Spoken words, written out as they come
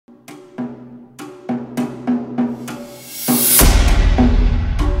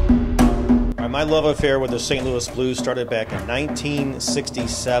My love affair with the St. Louis Blues started back in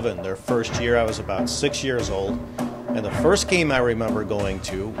 1967. Their first year, I was about 6 years old. And the first game I remember going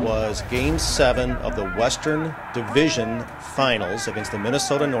to was Game 7 of the Western Division Finals against the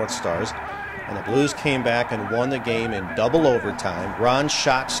Minnesota North Stars. And the Blues came back and won the game in double overtime. Ron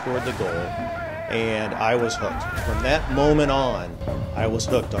Schott scored the goal, and I was hooked. From that moment on, I was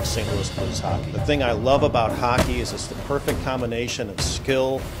hooked on St. Louis Blues hockey. The thing I love about hockey is it's the perfect combination of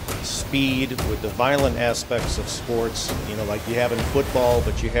skill, speed, with the violent aspects of sports. You know, like you have in football,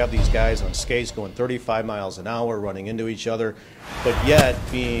 but you have these guys on skates going 35 miles an hour, running into each other, but yet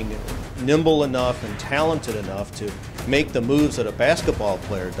being nimble enough and talented enough to make the moves that a basketball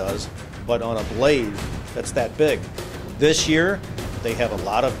player does, but on a blade that's that big. This year, they have a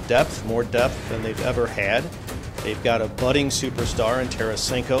lot of depth, more depth than they've ever had. They've got a budding superstar in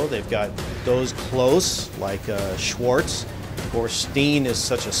Tarasenko. They've got those close, like Schwartz. Of course, Steen is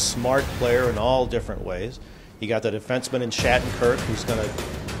such a smart player in all different ways. You got the defenseman in Shattenkirk, who's going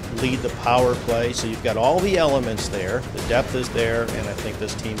to lead the power play. So you've got all the elements there. The depth is there, and I think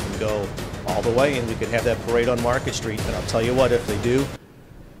this team can go all the way, and we could have that parade on Market Street. And I'll tell you what, if they do,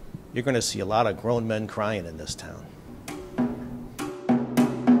 you're going to see a lot of grown men crying in this town.